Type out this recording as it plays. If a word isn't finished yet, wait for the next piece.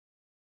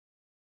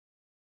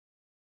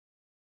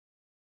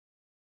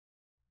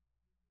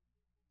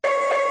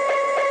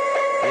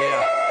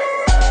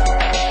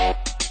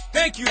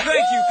Thank you,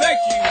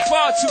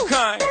 far too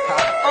kind.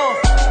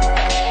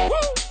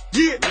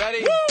 Yeah.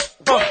 Ready? Let's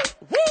go.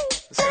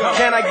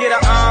 Can I get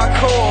an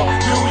encore?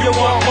 Do you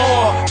want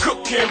more?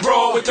 Cook and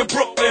roll with the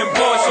Brooklyn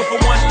boys. So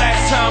for one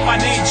last time, I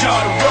need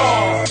y'all to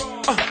roll.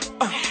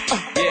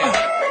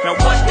 Now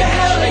what the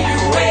hell are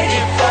you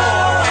waiting for?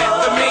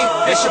 After me,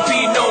 there should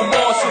be no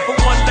more. So for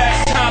one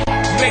last time,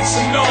 make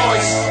some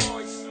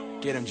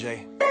noise. Get him,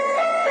 Jay.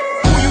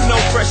 Who you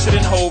know fresher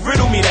than Hov?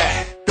 Riddle me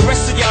that. The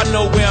rest of y'all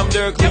know where I'm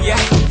lyrically at.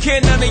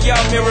 Can't none of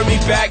y'all mirror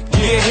me back.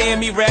 Yeah, hear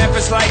me rap,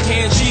 it's like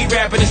Han G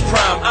rapping his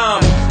prime.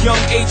 I'm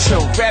Young H.O.,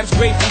 raps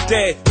Grateful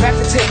Dead. Back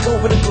to take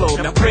over the globe,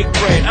 now break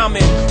bread. I'm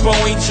in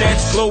Boeing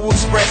Jets, Global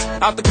Express.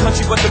 Out the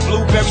country, but the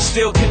blueberries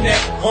still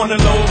connect. On the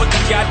low, but the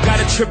yacht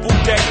got a triple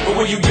deck. But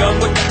when you young,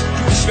 what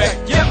you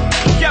expect? Yep.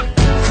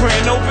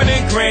 Grand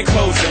opening, grand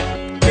closing.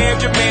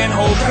 Damn your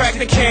manhole, crack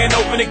the can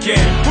open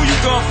again. Who you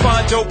gonna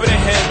find open in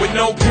him with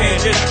no pen?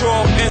 Just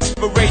draw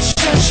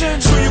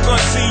inspiration. Who you gonna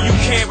see you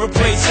can't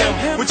replace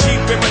him with cheap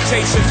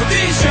imitations of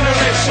these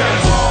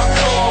generations?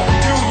 Hardcore,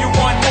 do you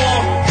want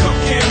more? Cook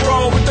and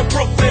roll with the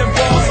Brooklyn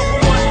boys. So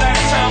for one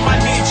last time,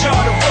 I need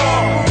y'all to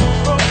roll.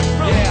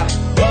 Yeah.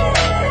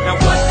 Now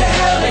what the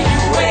hell are you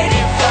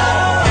waiting for?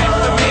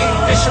 After me,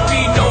 there should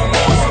be no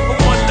more. So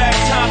for one last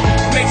time,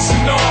 make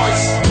some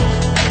noise.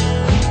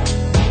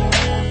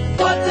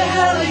 What the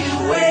hell are you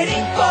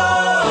waiting for?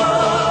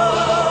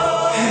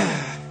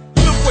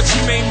 Look what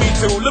you made me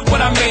do, look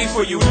what I made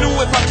for you. Knew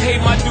if I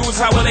paid my dues,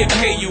 how will they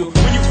pay you?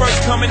 When you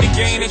first come in the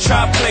game, they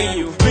try to play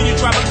you. Then you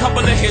drop a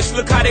couple of hits,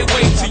 look how they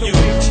wait to you.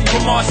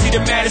 From Marcy to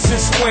Madison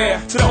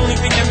Square, to the only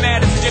thing that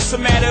matters is just a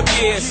matter of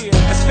years.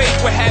 As fate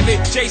would have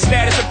it, J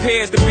status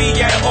appears to be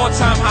at an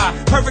all-time high.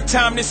 Perfect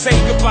time to say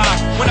goodbye.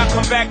 When I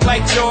come back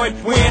like Jordan,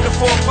 we're in the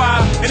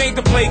 4-5. It ain't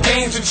to play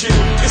games with you,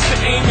 it's to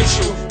aim at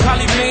you,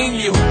 probably maim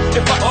you.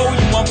 If I owe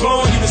you, I'm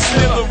blowing you to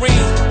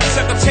smithereens.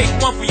 Sucker, take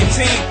one for your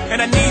team,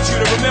 and I need you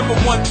to remember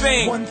one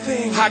thing.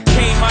 I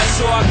came, I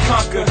saw, I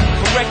conquered.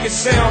 The record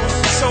sales,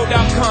 sold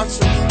out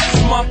concerts.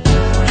 You want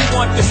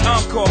this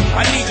encore?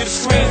 I need you to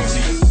scream to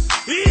you.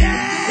 Yeah.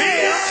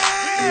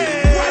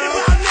 Right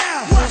about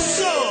now,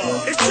 what's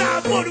up? It's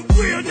time for the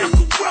real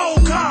knuckle roll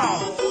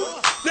call.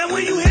 Now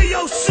when you hear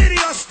your city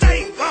or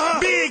state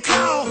being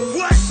called,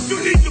 what? You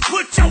need to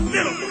put your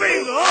middle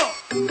finger up.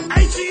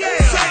 ATL,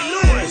 St.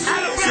 Louis,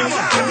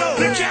 Alabama,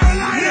 the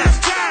Carolinas,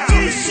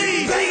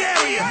 Tennessee, Bay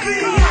Area,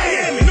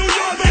 Miami, New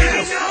York,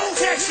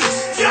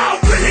 Texas. Y'all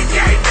really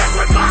can't mess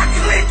with my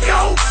clique,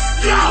 yo.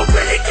 Y'all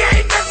really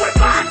can't mess with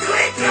my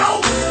clique, yo.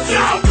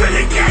 Y'all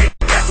really can't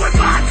mess with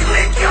my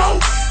clique, yo.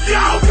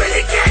 Y'all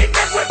really can't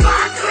mess with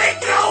my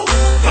clique, yo.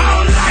 I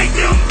don't like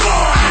them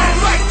boys. I don't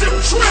like them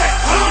tricks.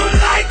 I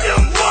don't like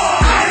them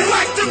boys. I don't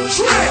like them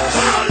tricks.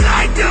 I don't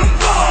like them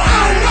boys.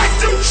 I don't like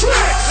them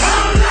tricks. I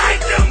don't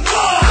like them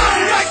boys. I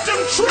don't like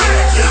them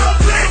tricks. Y'all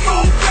play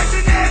more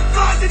flexing and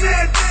flossing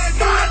and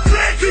my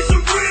clique be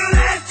some real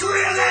and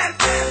drill and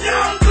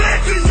y'all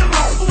clique be some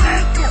hopeful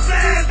and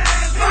confess.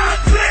 My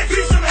clique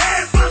be some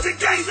ass busting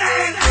gangs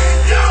and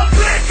y'all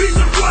clique be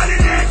some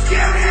running and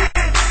scary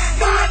and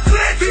my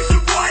clique be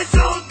some boys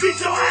so beat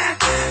your ass.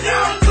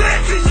 Y'all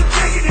clique be some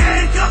taking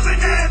and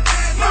dumping and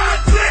my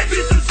clique be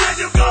some set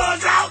your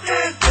guns out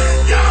and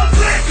y'all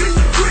clique be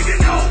some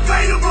drinking no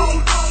pay the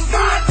road.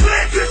 My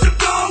clique be some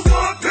dog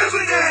one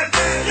pivot and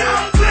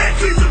y'all clique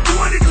be some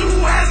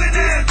 22 having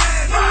and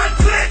my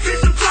clique be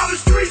some Thomas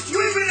Street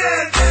sweeping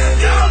and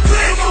y'all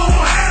clique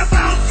more half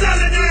out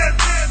selling it.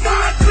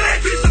 My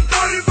clique be some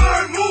 30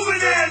 bird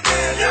moving it.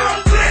 Y'all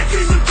clique be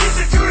some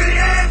security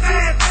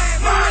and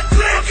my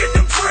clique get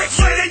the bricks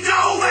where they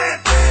know it.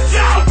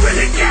 Y'all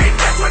really can't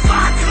mess with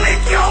my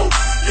clique, yo.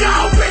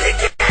 Y'all really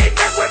can't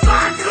mess with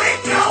my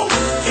clique, yo.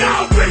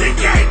 Y'all really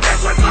can't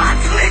mess with my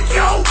clique,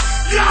 yo.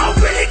 Y'all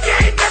really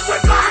can't mess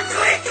with my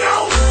clique, yo.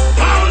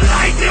 I don't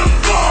like them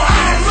boys.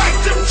 I don't like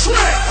them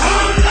tricks. I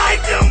don't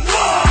like them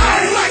boys. I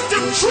don't like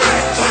them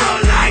tricks. I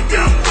don't like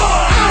them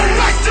boys. I don't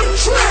like them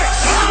tricks.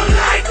 I don't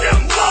like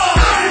them boys.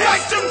 I don't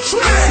like them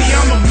tricks. See,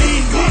 I'm a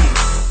mean one.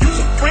 You's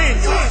a friend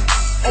one.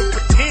 Or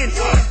pretend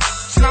one.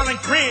 Smiling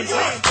grin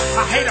one.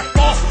 I hate a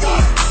false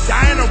one.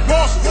 Diana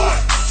Ross one.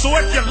 So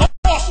if you're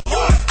lost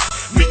one,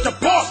 meet the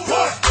boss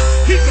one.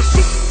 He's a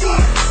super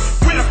one.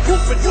 With a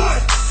proofing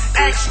one.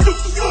 Act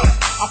stupid one.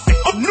 I pick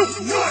up new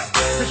one.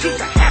 Cause you's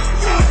a happy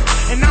one.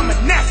 And I'm a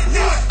nasty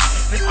one.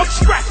 And I'm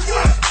scratched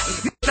one.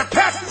 Mr.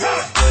 Pep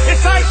one.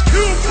 It's Ice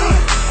Cube one.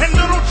 And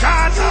Little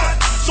John one.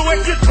 So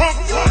if you're drunk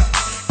one,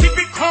 keep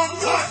it calm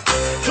one.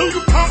 Till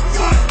you pump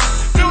one.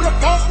 Feel the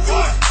bump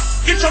one.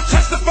 Get your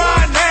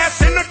testifying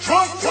ass in the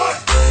trunk one.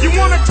 You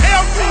wanna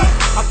tell me?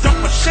 I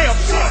dump a shell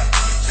one.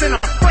 Send a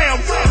frail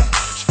one.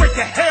 Straight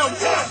to hell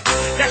one.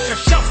 That's your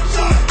shelter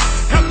one.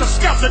 Help the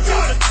skelter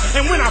one.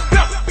 And when I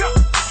belt,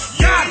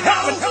 y'all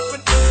helping.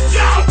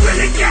 Y'all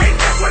really can't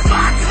mess with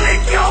my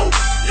clique, yo.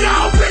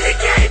 Y'all really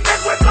can't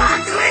mess with my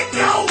clique,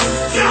 yo.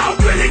 Y'all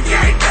really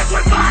can't mess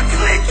with my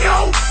clique,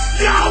 yo.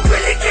 Y'all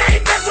really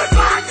can't mess with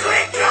my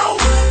clique, yo.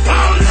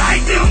 I don't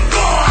like them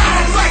boys. I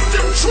don't like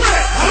them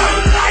tricks. I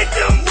don't like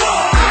them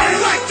boys. I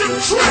don't like them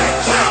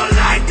tricks. I don't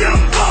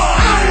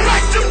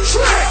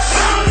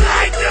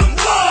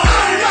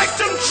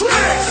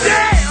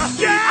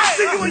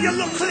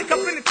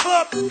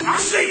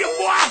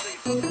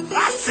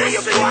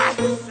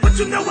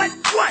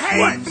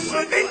What?